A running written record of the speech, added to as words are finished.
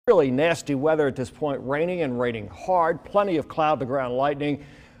Really nasty weather at this point, raining and raining hard, plenty of cloud to ground lightning.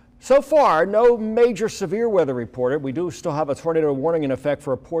 So far, no major severe weather reported. We do still have a tornado warning in effect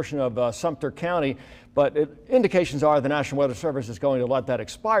for a portion of Sumter County, but indications are the National Weather Service is going to let that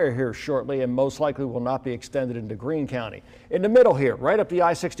expire here shortly and most likely will not be extended into Greene County. In the middle here, right up the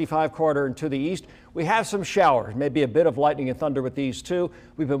I-65 corridor and to the east, we have some showers, maybe a bit of lightning and thunder with these too.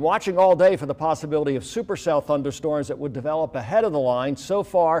 We've been watching all day for the possibility of supercell thunderstorms that would develop ahead of the line. So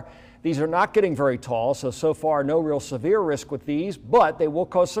far, these are not getting very tall, so far no real severe risk with these, but they will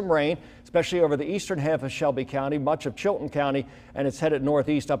cause some rain, especially over the eastern half of Shelby County, much of Chilton County, and it's headed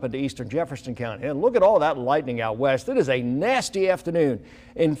northeast up into eastern Jefferson County. And look at all that lightning out west. It is a nasty afternoon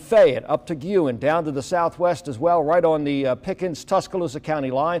in Fayette, up to Guin, down to the southwest as well, right on the Pickens-Tuscaloosa County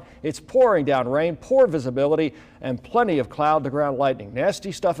line. It's pouring down rain, poor visibility, and plenty of cloud to ground lightning.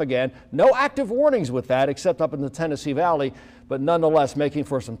 Nasty stuff again. No active warnings with that except up in the Tennessee Valley, but nonetheless making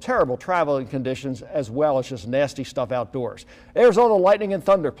for some terrible traveling conditions as well as just nasty stuff outdoors. There's all the lightning and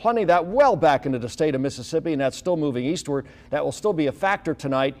thunder, plenty of that well back into the state of Mississippi, and that's still moving eastward. That will still be a factor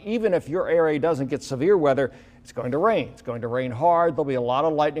tonight. Even if your area doesn't get severe weather, it's going to rain. It's going to rain hard. There'll be a lot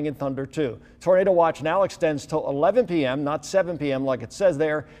of lightning and thunder too. Tornado watch now extends till 11 p.m., not 7 p.m. like it says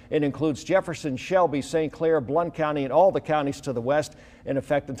there. It includes Jefferson, Shelby, St. Clair, Blount County, and all the counties to the west, in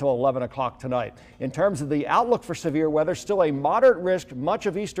effect until 11 o'clock tonight. In terms of the outlook for severe weather, still a moderate risk much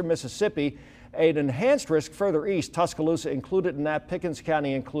of eastern Mississippi. An enhanced risk further east, Tuscaloosa included in that, Pickens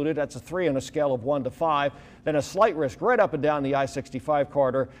County included. That's a 3 on a scale of 1 to 5. Then a slight risk right up and down the I-65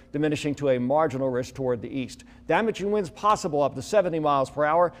 corridor, diminishing to a marginal risk toward the east. Damaging winds possible up to 70 miles per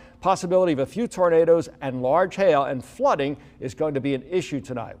hour. Possibility of a few tornadoes and large hail, and flooding is going to be an issue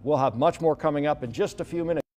tonight. We'll have much more coming up in just a few minutes.